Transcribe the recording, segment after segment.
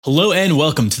Hello and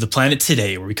welcome to The Planet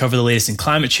Today, where we cover the latest in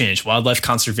climate change, wildlife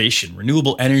conservation,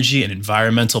 renewable energy, and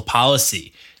environmental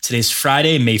policy. Today's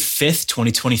Friday, May 5th,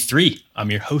 2023. I'm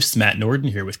your host, Matt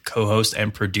Norden, here with co-host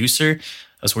and producer.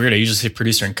 That's weird. I usually say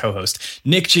producer and co-host.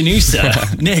 Nick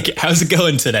Janusa. Nick, how's it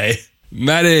going today?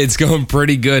 Matt, it's going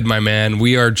pretty good, my man.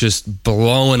 We are just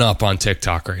blowing up on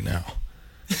TikTok right now.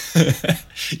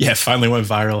 Yeah, finally went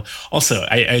viral. Also,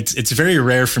 it's very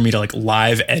rare for me to like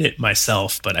live edit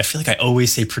myself, but I feel like I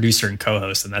always say producer and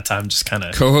co-host, and that time just kind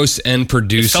of co-host and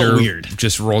producer. It felt weird.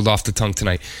 Just rolled off the tongue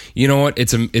tonight. You know what?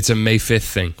 It's a May 5th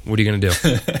thing. What are you gonna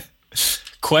do?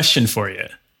 Question for you: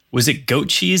 was it goat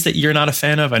cheese that you're not a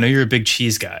fan of? I know you're a big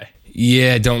cheese guy.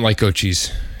 Yeah, I don't like goat cheese.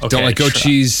 Okay, don't like goat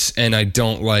cheese, and I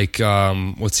don't like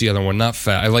what's the other one? Not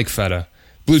feta. I like feta.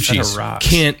 Blue Feta cheese. rocks.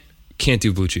 Can't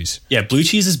do blue cheese. Yeah, blue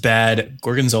cheese is bad.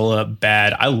 Gorgonzola,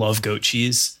 bad. I love goat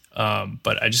cheese,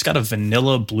 but I just got a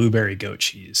vanilla blueberry goat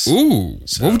cheese. Ooh,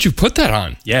 so, what would you put that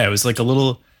on? Yeah, it was like a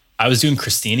little, I was doing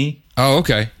crostini. Oh,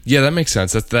 okay. Yeah, that makes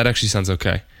sense. That actually sounds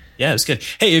okay. Yeah, it was good.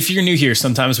 Hey, if you're new here,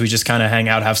 sometimes we just kind of hang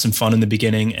out, have some fun in the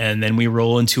beginning, and then we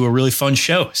roll into a really fun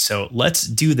show. So let's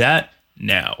do that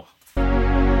now.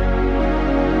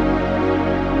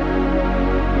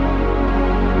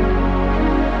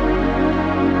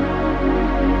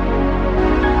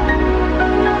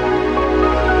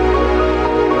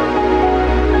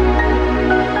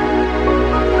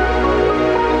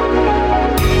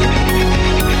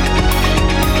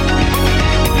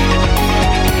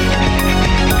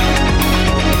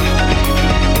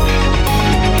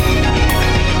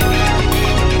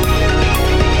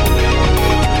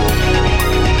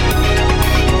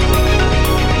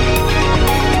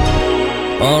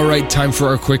 All right, time for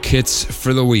our quick hits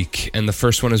for the week. And the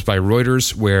first one is by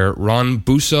Reuters, where Ron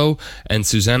Busso and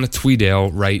Susanna Tweedale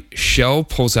write, Shell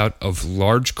pulls out of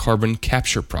large carbon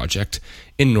capture project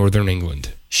in Northern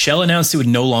England. Shell announced it would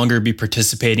no longer be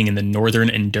participating in the Northern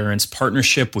Endurance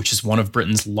Partnership, which is one of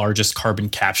Britain's largest carbon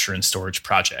capture and storage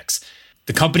projects.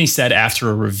 The company said after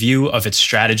a review of its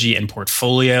strategy and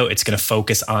portfolio, it's going to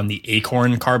focus on the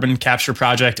Acorn Carbon Capture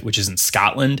Project, which is in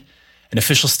Scotland. An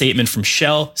official statement from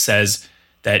Shell says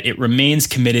that it remains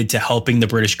committed to helping the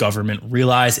British government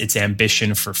realize its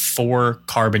ambition for 4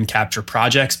 carbon capture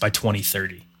projects by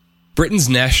 2030. Britain's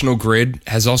National Grid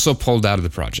has also pulled out of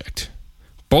the project.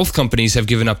 Both companies have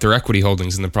given up their equity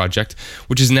holdings in the project,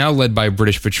 which is now led by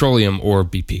British Petroleum, or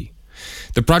BP.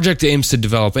 The project aims to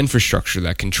develop infrastructure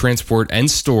that can transport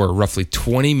and store roughly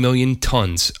 20 million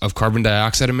tons of carbon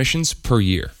dioxide emissions per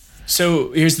year.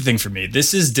 So here's the thing for me.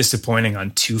 This is disappointing on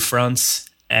 2 fronts.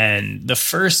 And the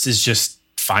first is just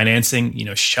financing. You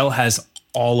know, Shell has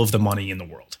all of the money in the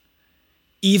world.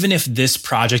 Even if this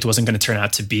project wasn't going to turn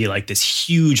out to be like this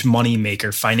huge money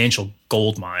maker, financial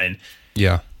gold mine,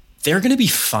 yeah, they're going to be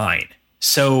fine.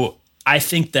 So I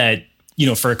think that, you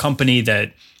know, for a company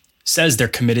that says they're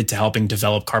committed to helping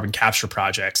develop carbon capture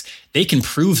projects, they can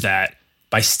prove that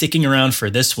by sticking around for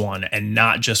this one and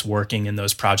not just working in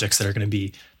those projects that are going to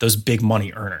be those big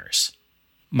money earners.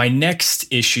 My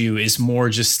next issue is more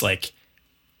just like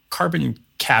carbon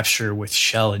capture with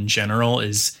Shell in general.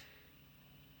 Is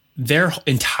their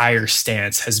entire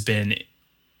stance has been,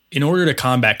 in order to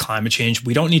combat climate change,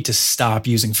 we don't need to stop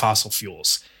using fossil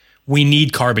fuels. We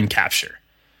need carbon capture.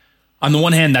 On the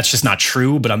one hand, that's just not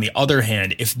true. But on the other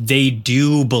hand, if they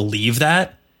do believe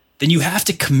that, then you have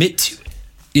to commit to it.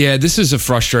 Yeah, this is a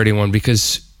frustrating one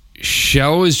because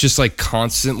Shell is just like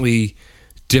constantly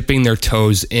dipping their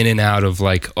toes in and out of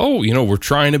like, oh, you know, we're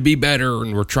trying to be better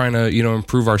and we're trying to, you know,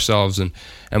 improve ourselves and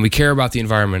we care about the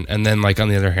environment. And then like on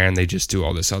the other hand, they just do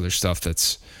all this other stuff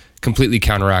that's completely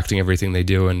counteracting everything they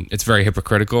do. And it's very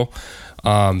hypocritical.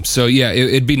 So yeah,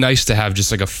 it'd be nice to have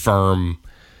just like a firm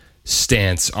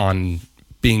stance on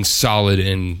being solid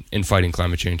in fighting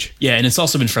climate change. Yeah. And it's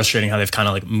also been frustrating how they've kind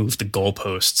of like moved the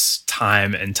goalposts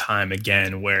time and time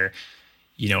again, where,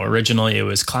 you know, originally it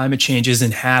was climate change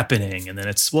isn't happening. And then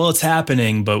it's, well, it's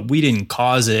happening, but we didn't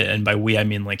cause it. And by we, I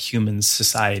mean like humans,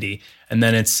 society. And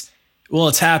then it's, well,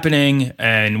 it's happening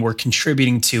and we're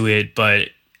contributing to it, but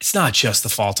it's not just the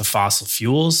fault of fossil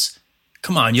fuels.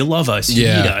 Come on, you love us, you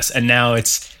need us. And now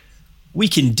it's, we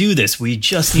can do this. We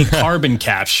just need carbon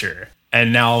capture.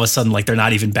 And now all of a sudden, like they're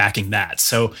not even backing that.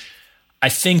 So I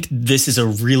think this is a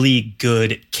really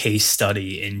good case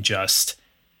study in just,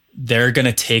 they're going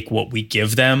to take what we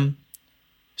give them.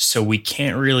 So we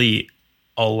can't really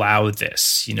allow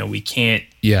this. You know, we can't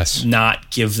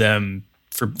not give them,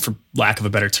 for lack of a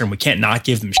better term, we can't not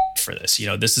give them shit for this. You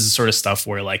know, this is the sort of stuff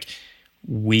where like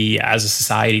we as a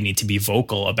society need to be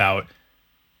vocal about,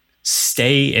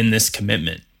 stay in this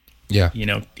commitment. Yeah. You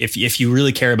know, if you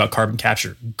really care about carbon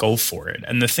capture, go for it.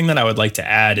 And the thing that I would like to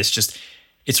add is just,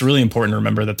 it's really important to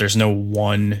remember that there's no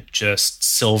one just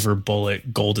silver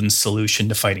bullet golden solution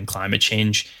to fighting climate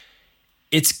change.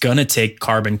 It's going to take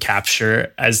carbon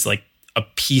capture as like a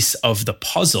piece of the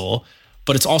puzzle,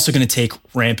 but it's also going to take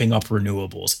ramping up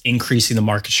renewables, increasing the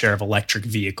market share of electric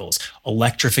vehicles,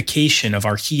 electrification of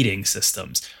our heating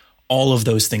systems. All of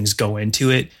those things go into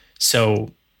it.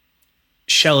 So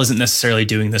Shell isn't necessarily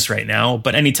doing this right now,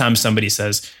 but anytime somebody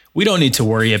says, we don't need to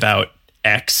worry about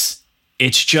X,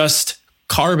 it's just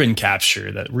carbon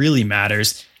capture that really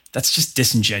matters, that's just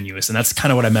disingenuous. And that's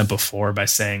kind of what I meant before by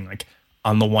saying, like,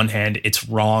 on the one hand, it's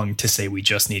wrong to say we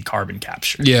just need carbon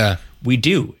capture. Yeah. We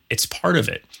do. It's part of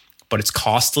it, but it's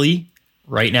costly.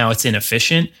 Right now, it's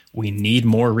inefficient. We need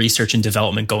more research and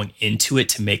development going into it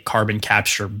to make carbon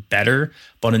capture better.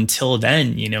 But until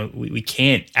then, you know, we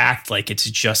can't act like it's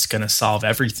just going to solve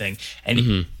everything.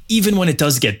 And even when it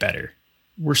does get better,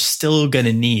 we're still going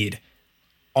to need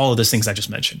all of those things I just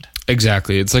mentioned.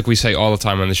 Exactly. It's like we say all the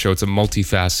time on the show, it's a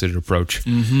multifaceted approach.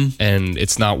 And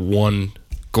it's not one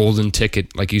golden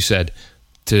ticket, like you said,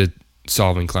 to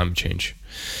solving climate change.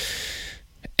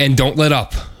 And don't let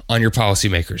up on your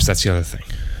policymakers. That's the other thing.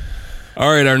 All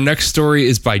right, our next story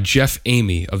is by Jeff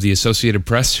Amy of the Associated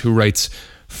Press, who writes,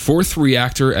 fourth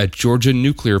reactor at Georgia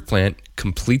nuclear plant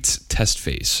completes test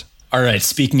phase. All right,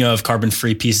 speaking of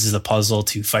carbon-free pieces of the puzzle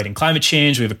to fighting climate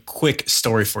change, we have a quick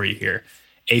story for you here.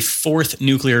 A fourth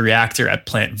nuclear reactor at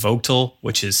Plant Vogtle,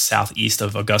 which is southeast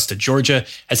of Augusta, Georgia,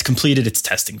 has completed its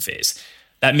testing phase.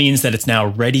 That means that it's now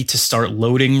ready to start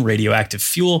loading radioactive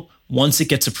fuel once it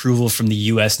gets approval from the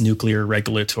U.S. Nuclear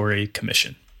Regulatory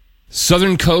Commission.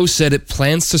 Southern Co. said it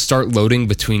plans to start loading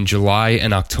between July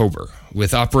and October,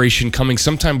 with operation coming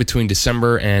sometime between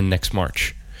December and next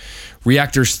March.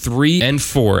 Reactors 3 and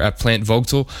 4 at Plant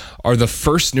Vogtle are the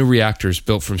first new reactors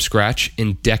built from scratch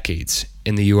in decades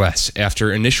in the U.S.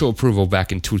 after initial approval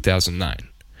back in 2009.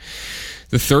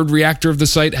 The third reactor of the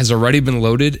site has already been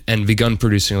loaded and begun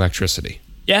producing electricity.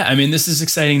 Yeah, I mean, this is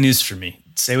exciting news for me.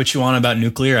 Say what you want about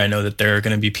nuclear. I know that there are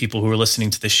going to be people who are listening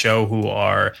to the show who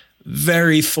are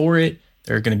very for it.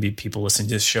 There are going to be people listening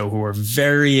to this show who are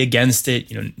very against it.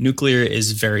 You know, nuclear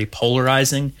is very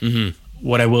polarizing.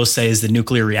 What I will say is the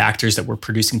nuclear reactors that we're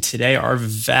producing today are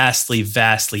vastly,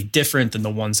 vastly different than the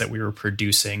ones that we were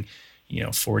producing,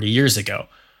 40 years ago.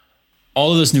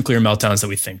 All of those nuclear meltdowns that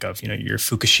we think of, your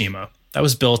Fukushima, that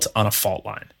was built on a fault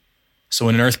line. So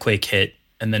when an earthquake hit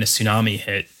and then a tsunami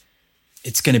hit,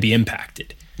 it's going to be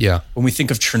impacted. Yeah. When we think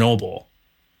of Chernobyl,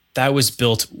 that was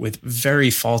built with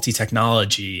very faulty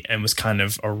technology and was kind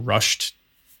of a rushed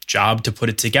job to put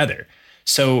it together.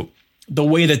 So the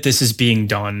way that this is being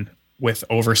done with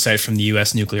oversight from the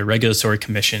U.S. Nuclear Regulatory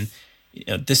Commission,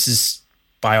 this is,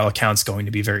 by all accounts, going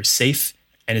to be very safe,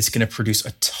 and it's going to produce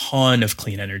a ton of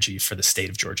clean energy for the state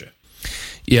of Georgia.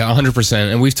 Yeah,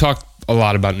 100%. And we've talked a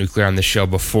lot about nuclear on this show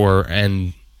before,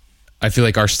 and I feel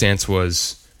like our stance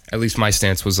was, at least my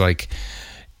stance was like,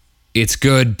 it's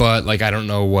good, but like, I don't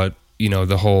know what,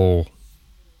 the whole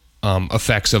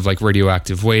effects of like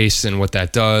radioactive waste and what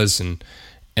that does and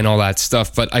all that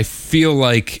stuff. But I feel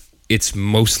like it's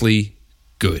mostly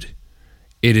good.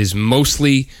 It is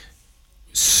mostly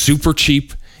super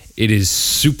cheap. It is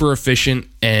super efficient.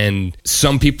 And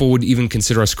some people would even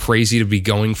consider us crazy to be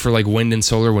going for like wind and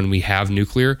solar when we have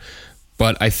nuclear.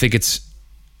 But I think it's,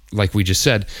 like we just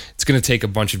said, it's going to take a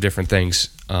bunch of different things.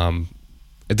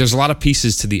 There's a lot of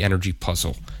pieces to the energy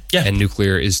puzzle. Yeah. And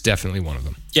nuclear is definitely one of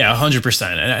them. Yeah, 100%.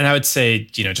 And I would say,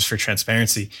 just for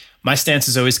transparency, my stance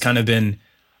has always kind of been,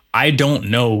 I don't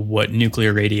know what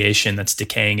nuclear radiation that's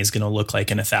decaying is going to look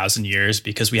like in 1,000 years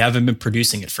because we haven't been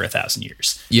producing it for 1,000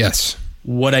 years. Yes.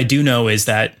 What I do know is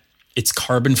that it's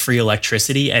carbon-free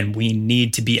electricity, and we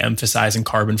need to be emphasizing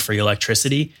carbon-free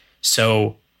electricity.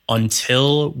 So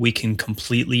until we can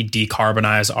completely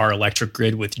decarbonize our electric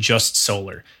grid with just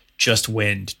solar, just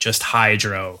wind, just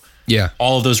hydro,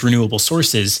 all of those renewable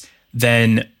sources,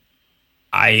 then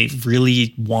I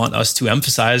really want us to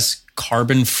emphasize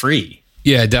carbon-free.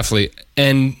 Yeah, definitely.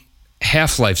 And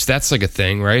half-lives, that's like a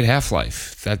thing, right?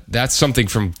 Half-life. That's something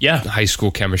from high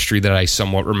school chemistry that I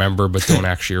somewhat remember, but don't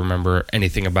actually remember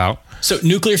anything about. So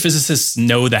nuclear physicists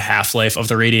know the half-life of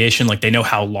the radiation, like they know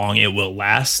how long it will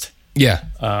last. Yeah.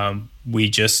 We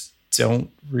just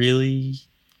don't really...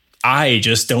 I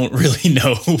just don't really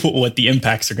know what the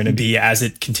impacts are going to be as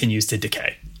it continues to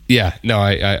decay. Yeah, no,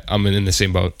 I'm in the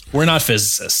same boat. We're not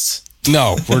physicists.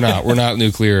 No, we're not. We're not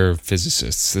nuclear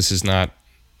physicists. This is not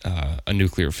a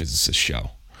nuclear physicist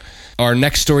show. Our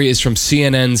next story is from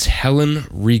CNN's Helen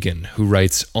Regan, who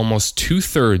writes, almost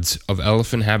 2/3 of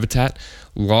elephant habitat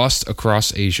lost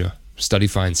across Asia. Study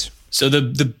finds. So the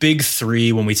big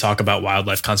three when we talk about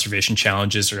wildlife conservation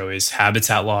challenges are always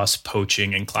habitat loss,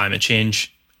 poaching, and climate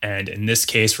change. And in this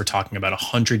case, we're talking about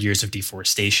 100 years of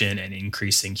deforestation and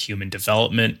increasing human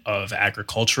development of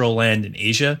agricultural land in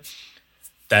Asia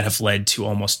that have led to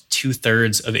almost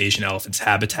 2/3 of Asian elephants'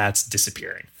 habitats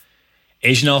disappearing.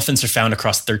 Asian elephants are found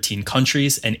across 13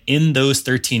 countries, and in those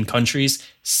 13 countries,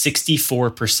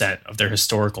 64% of their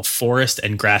historical forest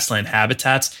and grassland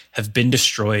habitats have been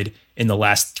destroyed in the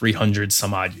last 300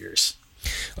 some odd years.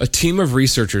 A team of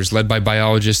researchers led by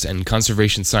biologist and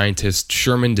conservation scientist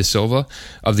Sherman De Silva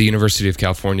of the University of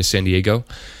California, San Diego,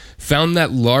 found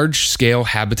that large-scale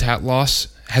habitat loss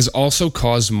has also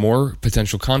caused more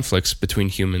potential conflicts between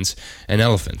humans and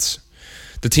elephants.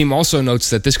 The team also notes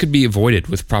that this could be avoided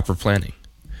with proper planning.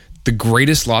 The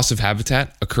greatest loss of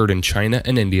habitat occurred in China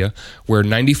and India, where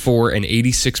 94 and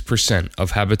 86%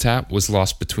 of habitat was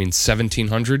lost between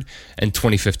 1700 and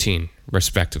 2015,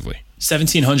 respectively.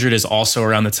 1700 is also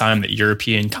around the time that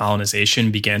European colonization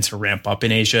began to ramp up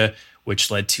in Asia, which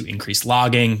led to increased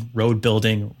logging, road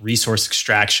building, resource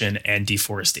extraction, and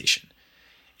deforestation.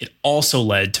 It also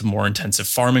led to more intensive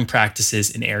farming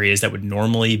practices in areas that would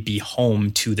normally be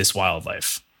home to this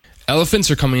wildlife.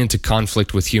 Elephants are coming into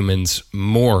conflict with humans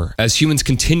more as humans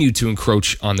continue to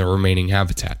encroach on their remaining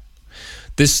habitat.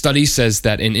 This study says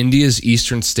that in India's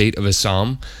eastern state of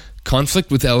Assam,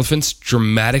 conflict with elephants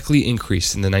dramatically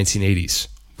increased in the 1980s,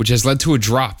 which has led to a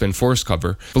drop in forest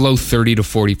cover below 30 to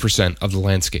 40% of the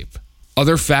landscape.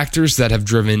 Other factors that have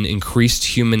driven increased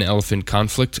human-elephant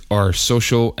conflict are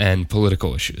social and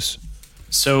political issues.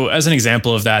 So as an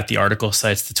example of that, the article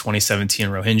cites the 2017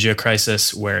 Rohingya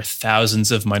crisis, where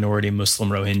thousands of minority Muslim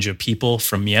Rohingya people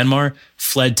from Myanmar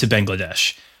fled to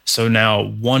Bangladesh. So now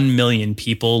 1 million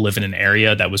people live in an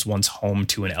area that was once home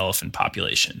to an elephant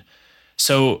population.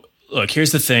 So look,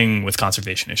 here's the thing with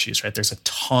conservation issues, right? There's a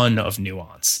ton of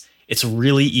nuance. It's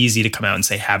really easy to come out and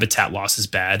say habitat loss is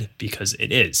bad because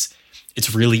it is.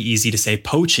 It's really easy to say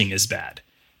poaching is bad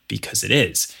because it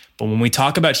is. But when we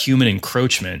talk about human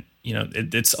encroachment,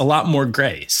 it's a lot more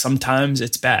gray. Sometimes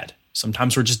it's bad.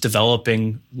 Sometimes we're just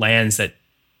developing lands that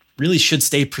really should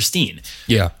stay pristine.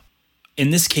 Yeah.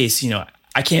 In this case,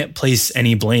 I can't place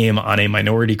any blame on a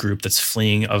minority group that's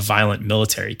fleeing a violent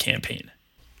military campaign.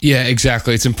 Yeah,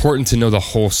 exactly. It's important to know the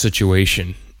whole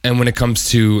situation. And when it comes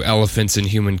to elephants and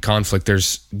human conflict,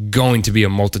 there's going to be a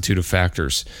multitude of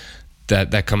factors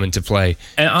that come into play.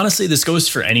 And honestly, this goes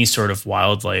for any sort of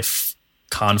wildlife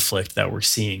conflict that we're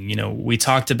seeing. We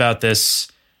talked about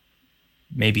this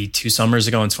maybe 2 summers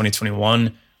ago in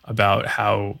 2021 about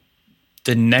how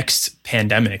the next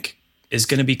pandemic is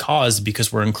going to be caused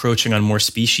because we're encroaching on more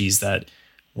species that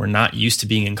we're not used to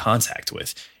being in contact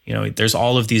with. There's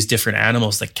all of these different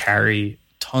animals that carry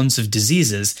tons of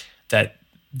diseases that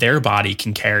their body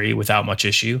can carry without much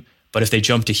issue. But if they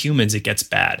jump to humans, it gets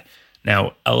bad.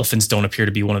 Now, elephants don't appear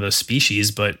to be one of those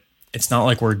species, but it's not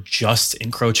like we're just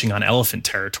encroaching on elephant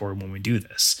territory when we do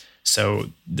this. So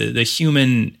the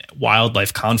human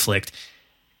wildlife conflict,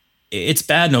 it's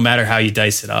bad no matter how you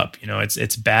dice it up.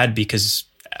 It's bad because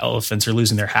elephants are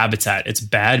losing their habitat. It's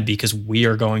bad because we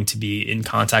are going to be in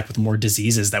contact with more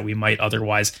diseases that we might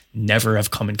otherwise never have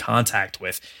come in contact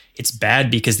with. It's bad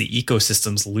because the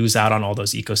ecosystems lose out on all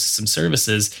those ecosystem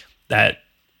services that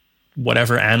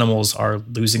whatever animals are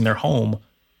losing their home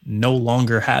no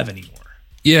longer have anymore.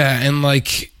 Yeah, and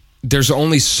there's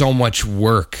only so much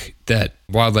work that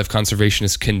wildlife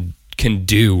conservationists can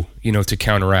do, to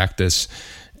counteract this.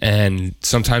 And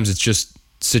sometimes it's just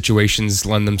situations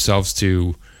lend themselves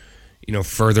to,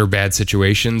 further bad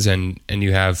situations, and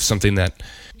you have something that,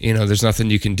 there's nothing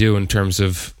you can do in terms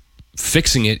of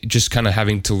fixing it, just kind of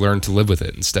having to learn to live with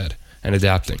it instead and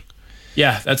adapting.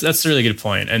 Yeah, that's a really good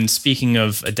point. And speaking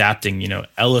of adapting,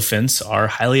 elephants are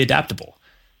highly adaptable.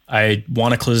 I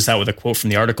want to close this out with a quote from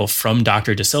the article from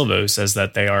Dr. De Silva, who says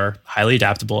that they are highly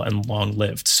adaptable and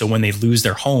long-lived. So when they lose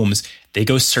their homes, they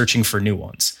go searching for new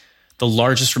ones. The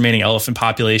largest remaining elephant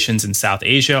populations in South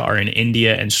Asia are in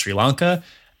India and Sri Lanka.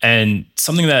 And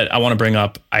something that I want to bring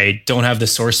up, I don't have the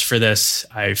source for this.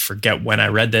 I forget when I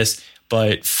read this,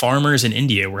 but farmers in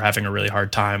India were having a really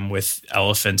hard time with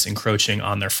elephants encroaching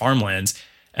on their farmlands.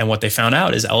 And what they found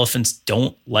out is elephants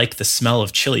don't like the smell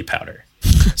of chili powder.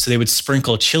 So they would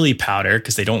sprinkle chili powder,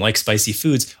 because they don't like spicy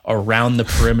foods, around the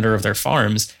perimeter of their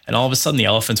farms. And all of a sudden, the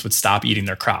elephants would stop eating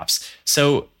their crops.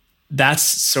 So that's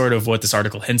sort of what this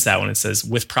article hints at when it says,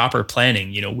 with proper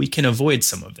planning, we can avoid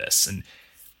some of this. And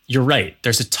you're right.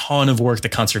 There's a ton of work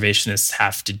that conservationists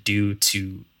have to do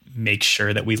to make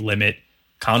sure that we limit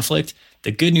conflict.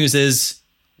 The good news is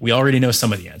we already know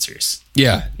some of the answers.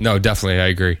 Yeah, no, definitely. I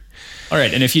agree. All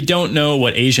right. And if you don't know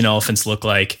what Asian elephants look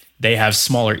like, they have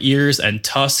smaller ears and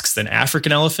tusks than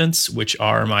African elephants, which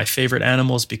are my favorite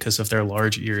animals because of their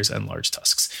large ears and large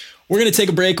tusks. We're going to take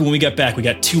a break. When we get back, we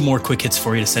got 2 more quick hits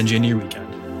for you to send you into your weekend.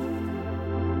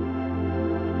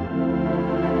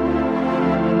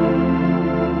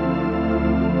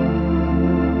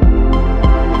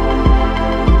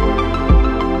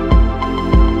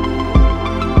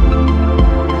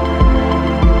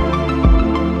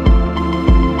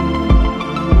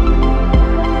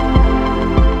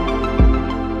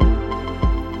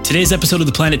 Today's episode of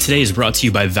The Planet Today is brought to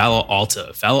you by Valo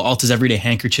Alta. Valo Alta's Everyday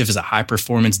Handkerchief is a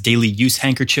high-performance, daily-use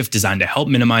handkerchief designed to help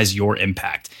minimize your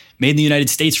impact. Made in the United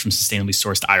States from sustainably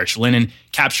sourced Irish linen,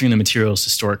 capturing the material's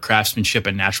historic craftsmanship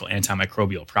and natural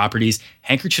antimicrobial properties,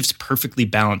 handkerchiefs perfectly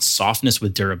balance softness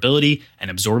with durability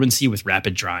and absorbency with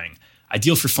rapid drying.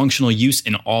 Ideal for functional use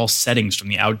in all settings, from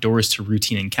the outdoors to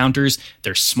routine encounters,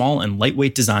 their small and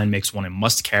lightweight design makes one a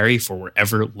must-carry for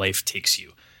wherever life takes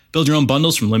you. Build your own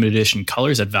bundles from limited edition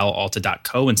colors at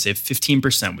valoalta.co and save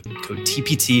 15% with code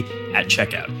TPT at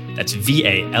checkout. That's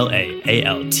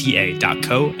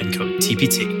VALAALTA.co and code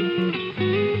TPT.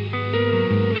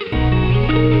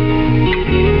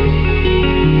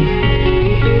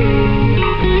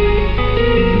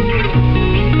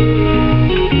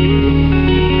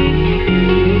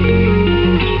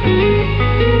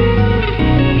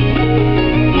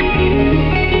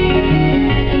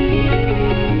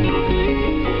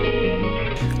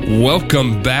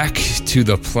 Welcome back to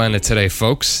The Planet Today,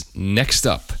 folks. Next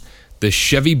up, the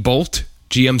Chevy Bolt,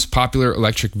 GM's popular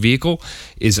electric vehicle,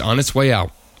 is on its way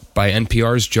out, by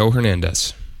NPR's Joe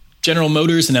Hernandez. General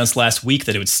Motors announced last week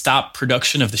that it would stop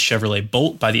production of the Chevrolet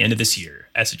Bolt by the end of this year,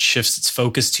 as it shifts its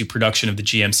focus to production of the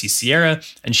GMC Sierra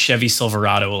and Chevy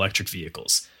Silverado electric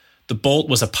vehicles. The Bolt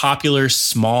was a popular,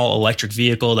 small electric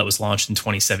vehicle that was launched in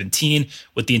 2017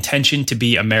 with the intention to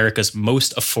be America's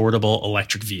most affordable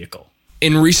electric vehicle.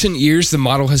 In recent years, the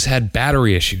model has had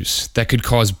battery issues that could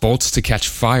cause Bolts to catch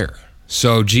fire.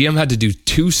 So GM had to do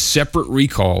 2 separate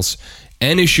recalls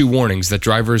and issue warnings that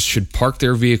drivers should park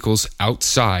their vehicles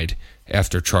outside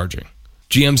after charging.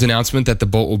 GM's announcement that the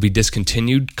Bolt will be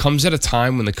discontinued comes at a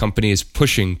time when the company is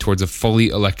pushing towards a fully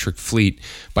electric fleet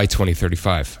by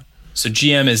 2035. So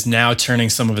GM is now turning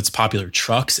some of its popular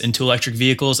trucks into electric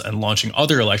vehicles and launching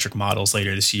other electric models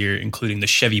later this year, including the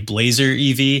Chevy Blazer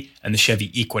EV and the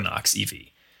Chevy Equinox EV.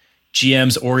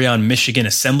 GM's Orion, Michigan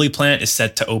assembly plant is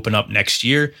set to open up next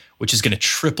year, which is going to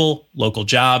triple local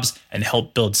jobs and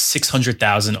help build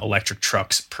 600,000 electric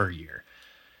trucks per year.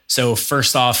 So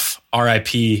first off,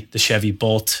 RIP the Chevy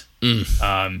Bolt.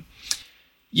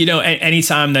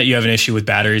 Anytime that you have an issue with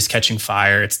batteries catching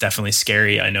fire, it's definitely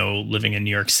scary. I know living in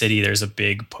New York City, there's a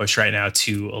big push right now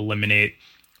to eliminate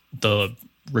the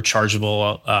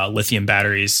rechargeable lithium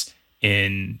batteries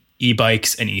in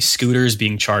e-bikes and e-scooters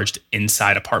being charged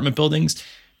inside apartment buildings,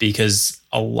 because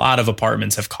a lot of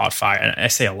apartments have caught fire. And I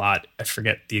say a lot, I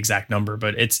forget the exact number,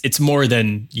 but it's more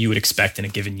than you would expect in a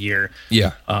given year.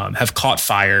 Yeah. Have caught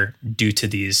fire due to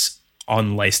these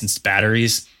unlicensed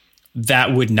batteries.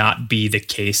 That would not be the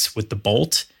case with the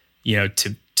Bolt.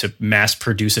 To mass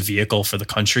produce a vehicle for the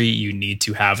country, you need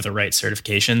to have the right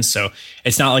certifications. So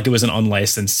it's not like it was an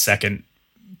unlicensed second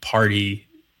party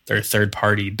or third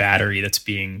party battery that's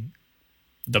being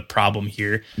the problem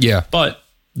here. Yeah. But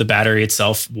the battery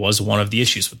itself was one of the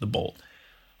issues with the Bolt.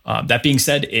 That being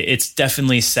said, it's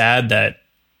definitely sad that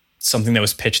something that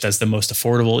was pitched as the most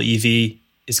affordable EV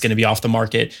is going to be off the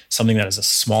market. Something that is a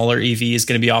smaller EV is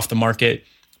going to be off the market.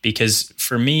 Because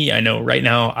for me, I know right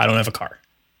now I don't have a car.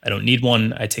 I don't need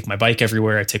one. I take my bike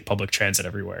everywhere. I take public transit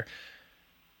everywhere.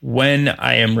 When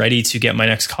I am ready to get my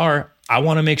next car, I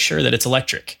want to make sure that it's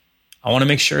electric. I want to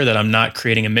make sure that I'm not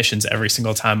creating emissions every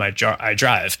single time I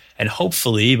drive. And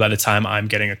hopefully by the time I'm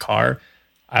getting a car,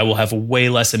 I will have way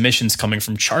less emissions coming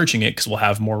from charging it because we'll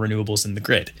have more renewables in the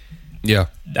grid. Yeah.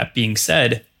 That being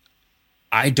said,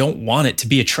 I don't want it to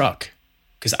be a truck,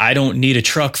 because I don't need a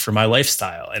truck for my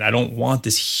lifestyle. And I don't want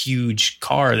this huge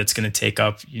car that's going to take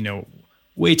up,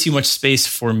 way too much space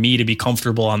for me to be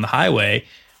comfortable on the highway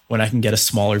when I can get a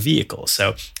smaller vehicle.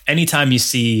 So anytime you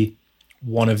see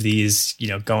one of these,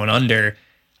 going under,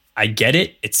 I get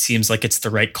it. It seems like it's the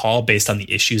right call based on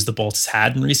the issues the Bolt has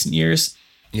had in recent years.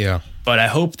 Yeah. But I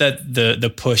hope that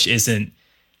the push isn't,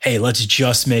 hey, let's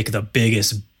just make the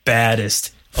biggest,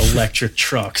 baddest electric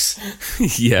trucks.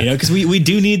 Yeah. Because we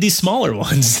do need these smaller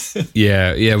ones.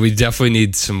 Yeah. We definitely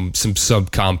need some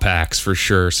subcompacts for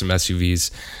sure, some SUVs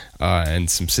and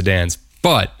some sedans.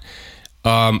 But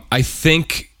I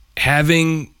think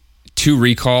having 2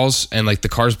 recalls and like the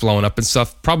cars blowing up and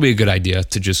stuff, probably a good idea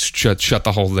to just shut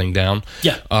the whole thing down.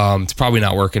 Yeah. It's probably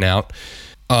not working out.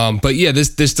 But yeah,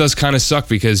 this does kind of suck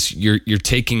because you're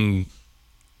taking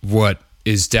what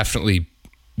is definitely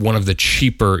one of the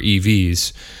cheaper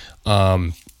EVs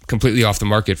completely off the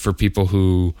market for people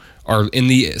who are in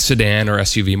the sedan or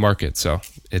SUV market. So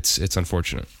it's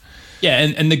unfortunate. Yeah,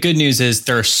 and the good news is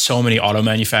there are so many auto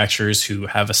manufacturers who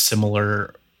have a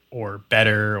similar or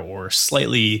better or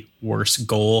slightly worse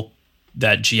goal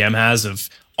that GM has of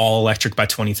all electric by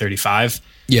 2035.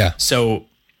 Yeah. So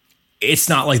it's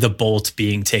not like the Bolt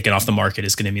being taken off the market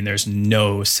is going to mean there's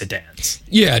no sedans.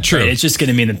 Yeah, true. Right? It's just going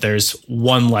to mean that there's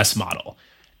one less model.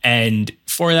 And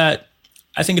for that,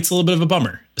 I think it's a little bit of a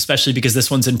bummer, especially because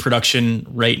this one's in production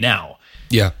right now.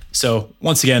 Yeah. So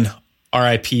once again,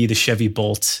 RIP the Chevy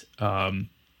Bolt.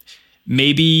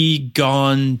 Maybe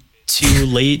gone too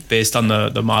late based on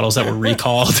the models that were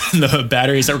recalled and the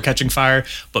batteries that were catching fire,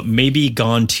 but maybe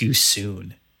gone too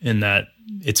soon in that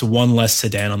it's one less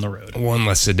sedan on the road. One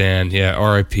less sedan. Yeah.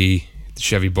 RIP the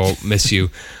Chevy Bolt. Miss you.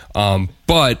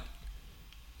 But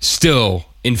still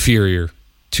inferior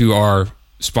to our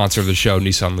sponsor of the show,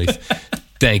 Nissan Leaf.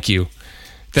 Thank you.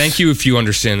 Thank you if you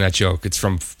understand that joke. It's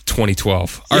from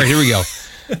 2012. All right, here we go.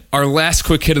 Our last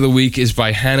quick hit of the week is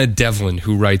by Hannah Devlin,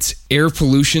 who writes, air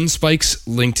pollution spikes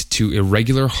linked to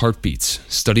irregular heartbeats.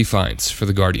 Study finds for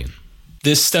The Guardian.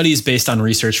 This study is based on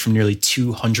research from nearly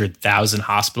 200,000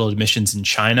 hospital admissions in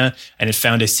China, and it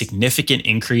found a significant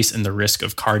increase in the risk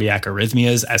of cardiac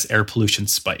arrhythmias as air pollution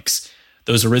spikes.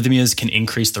 Those arrhythmias can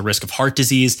increase the risk of heart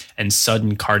disease and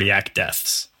sudden cardiac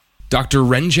deaths. Dr.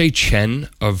 Renjie Chen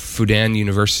of Fudan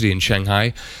University in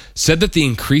Shanghai said that the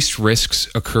increased risks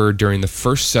occurred during the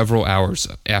first several hours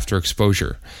after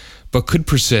exposure, but could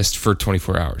persist for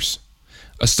 24 hours.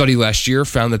 A study last year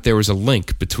found that there was a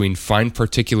link between fine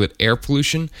particulate air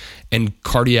pollution and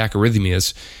cardiac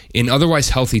arrhythmias in otherwise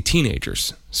healthy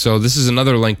teenagers. So this is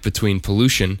another link between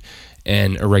pollution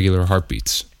and irregular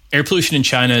heartbeats. Air pollution in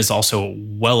China is also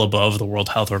well above the World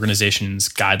Health Organization's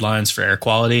guidelines for air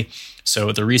quality.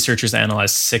 So the researchers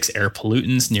analyzed 6 air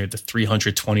pollutants near the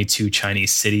 322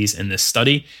 Chinese cities in this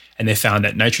study, and they found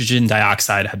that nitrogen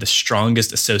dioxide had the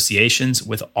strongest associations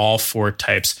with all 4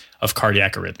 types of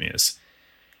cardiac arrhythmias.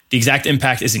 The exact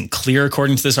impact isn't clear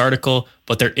according to this article,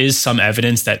 but there is some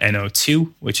evidence that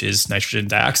NO2, which is nitrogen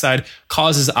dioxide,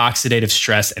 causes oxidative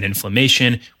stress and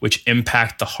inflammation, which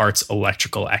impact the heart's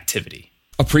electrical activity.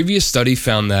 A previous study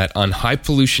found that on high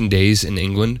pollution days in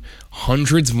England,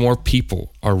 hundreds more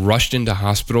people are rushed into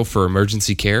hospital for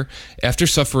emergency care after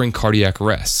suffering cardiac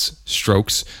arrests,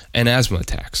 strokes, and asthma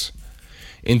attacks.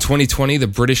 In 2020, the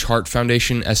British Heart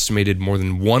Foundation estimated more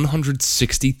than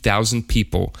 160,000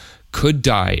 people could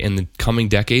die in the coming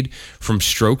decade from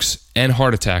strokes and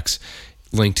heart attacks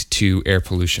linked to air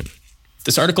pollution.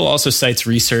 This article also cites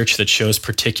research that shows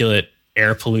particulate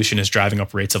air pollution is driving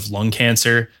up rates of lung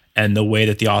cancer. And the way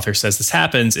that the author says this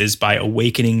happens is by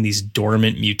awakening these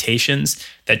dormant mutations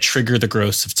that trigger the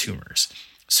growth of tumors.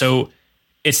 So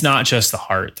it's not just the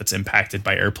heart that's impacted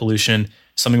by air pollution.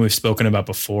 Something we've spoken about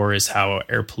before is how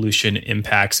air pollution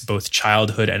impacts both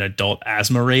childhood and adult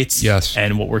asthma rates. Yes.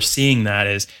 And what we're seeing that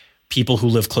is people who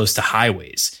live close to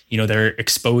highways, they're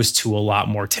exposed to a lot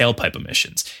more tailpipe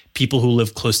emissions. People who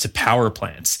live close to power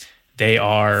plants, they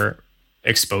are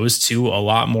exposed to a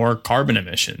lot more carbon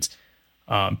emissions.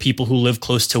 People who live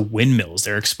close to windmills,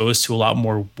 they're exposed to a lot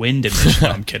more wind emission. No,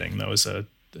 I'm kidding. That was a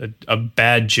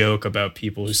bad joke about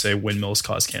people who say windmills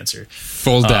cause cancer.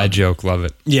 Full dad joke. Love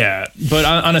it. Yeah. But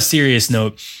on a serious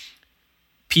note,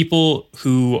 people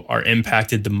who are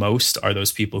impacted the most are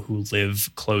those people who live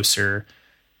closer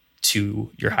to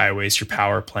your highways, your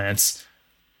power plants,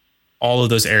 all of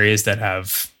those areas that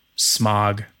have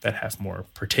smog, that have more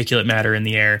particulate matter in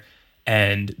the air.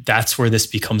 And that's where this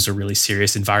becomes a really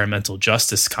serious environmental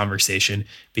justice conversation,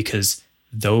 because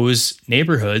those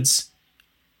neighborhoods,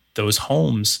 those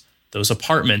homes, those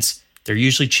apartments, they're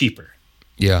usually cheaper.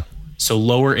 Yeah. So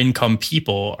lower income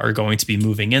people are going to be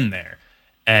moving in there.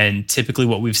 And typically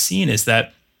what we've seen is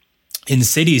that in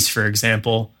cities, for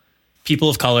example, people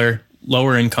of color,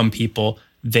 lower income people,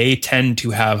 they tend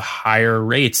to have higher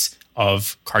rates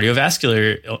of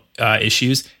cardiovascular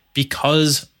issues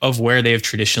because of where they have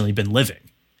traditionally been living.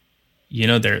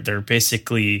 They're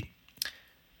basically,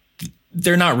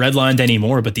 they're not redlined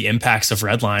anymore, but the impacts of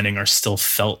redlining are still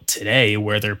felt today,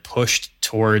 where they're pushed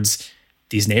towards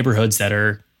these neighborhoods that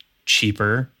are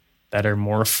cheaper, that are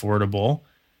more affordable,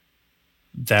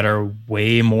 that are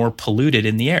way more polluted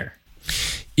in the air.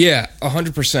 Yeah,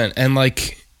 100%. And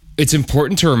it's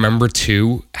important to remember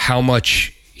too how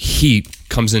much heat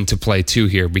comes into play too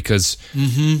here, because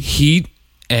heat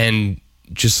and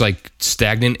just like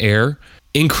stagnant air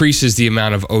increases the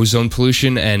amount of ozone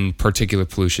pollution and particulate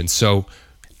pollution. So,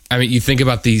 I mean, you think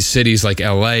about these cities like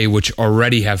LA, which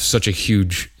already have such a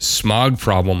huge smog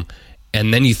problem,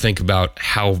 and then you think about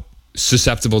how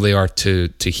susceptible they are to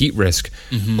heat risk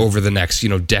over the next,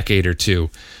 decade or two.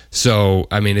 So,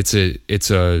 I mean,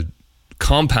 it's a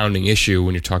compounding issue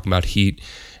when you're talking about heat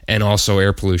and also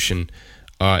air pollution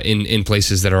in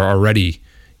places that are already,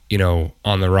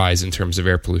 on the rise in terms of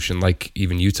air pollution, like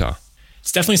even Utah.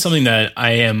 It's definitely something that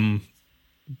I am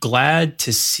glad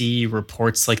to see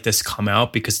reports like this come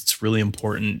out, because it's really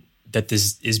important that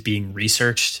this is being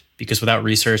researched, because without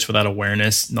research, without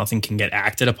awareness, nothing can get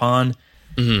acted upon.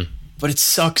 But it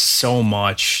sucks so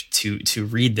much to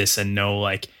read this and know,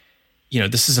 like,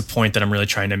 this is a point that I'm really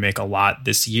trying to make a lot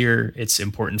this year. It's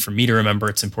important for me to remember.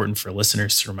 It's important for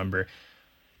listeners to remember.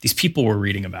 These people we're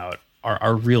reading about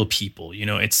are real people.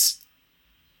 It's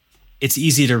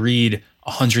easy to read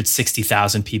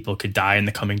 160,000 people could die in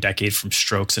the coming decade from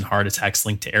strokes and heart attacks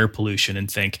linked to air pollution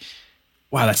and think,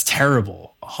 wow, that's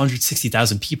terrible.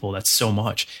 160,000 people, that's so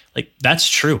much. Like, that's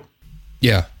true.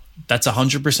 Yeah. That's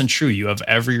 100% true. You have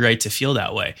every right to feel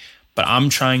that way. But I'm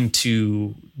trying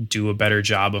to do a better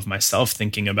job of myself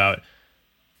thinking about,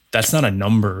 that's not a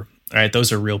number, right?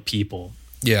 Those are real people.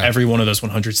 Yeah. Every one of those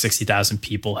 160,000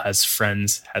 people has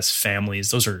friends, has families.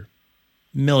 Those are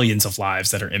millions of lives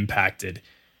that are impacted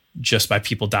just by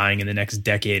people dying in the next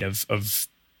decade of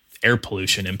air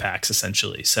pollution impacts,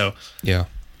 essentially. So yeah,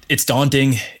 it's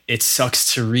daunting. It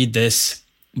sucks to read this,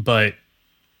 but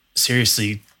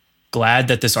seriously, glad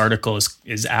that this article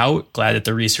is out. Glad that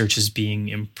the research is being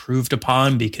improved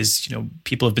upon, because,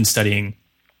 people have been studying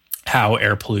how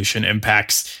air pollution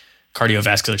impacts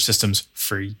cardiovascular systems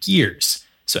for years.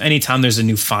 So anytime there's a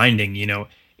new finding,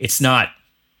 it's not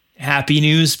happy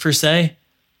news per se,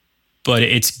 but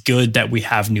it's good that we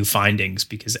have new findings,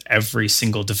 because every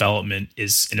single development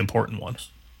is an important one.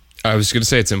 I was going to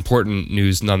say it's important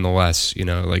news nonetheless.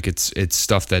 Like it's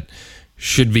stuff that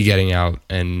should be getting out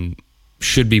and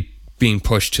should be being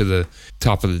pushed to the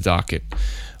top of the docket.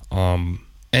 And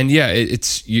yeah,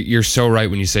 you're so right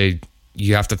when you say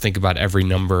you have to think about every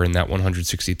number in that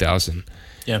 160,000.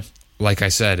 Yeah. Like I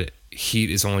said,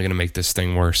 heat is only going to make this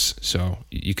thing worse. So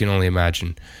you can only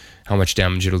imagine how much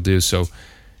damage it'll do. So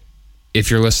if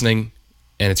you're listening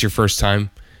and it's your first time,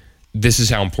 this is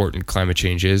how important climate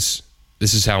change is.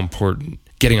 This is how important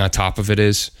getting on top of it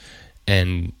is,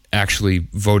 and actually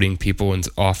voting people into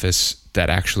office that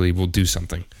actually will do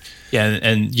something. Yeah.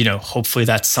 And hopefully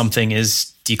that something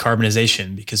is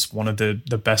decarbonization, because one of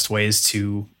the best ways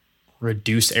to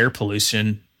reduce air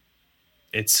pollution,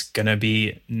 it's going to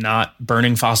be not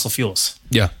burning fossil fuels.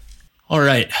 Yeah. All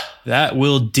right. That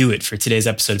will do it for today's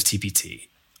episode of TPT.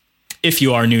 If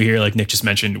you are new here, like Nick just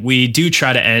mentioned, we do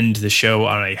try to end the show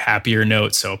on a happier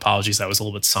note. So apologies, that was a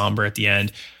little bit somber at the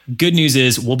end. Good news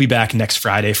is we'll be back next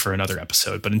Friday for another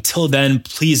episode. But until then,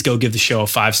 please go give the show a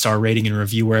 5-star rating and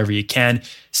review wherever you can.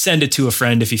 Send it to a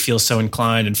friend if you feel so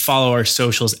inclined, and follow our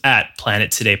socials at Planet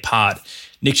Today Pod.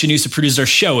 Nick Chanusa produces our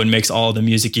show and makes all the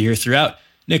music you hear throughout.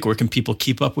 Nick, where can people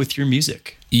keep up with your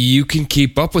music? You can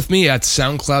keep up with me at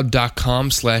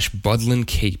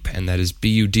soundcloud.com/BudlinCape, and that is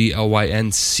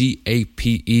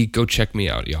BUDLYNCAPE. Go check me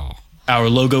out, y'all. Our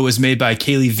logo was made by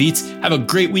Kaylee Vietz. Have a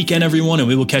great weekend, everyone, and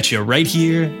we will catch you right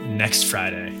here next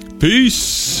Friday.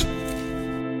 Peace.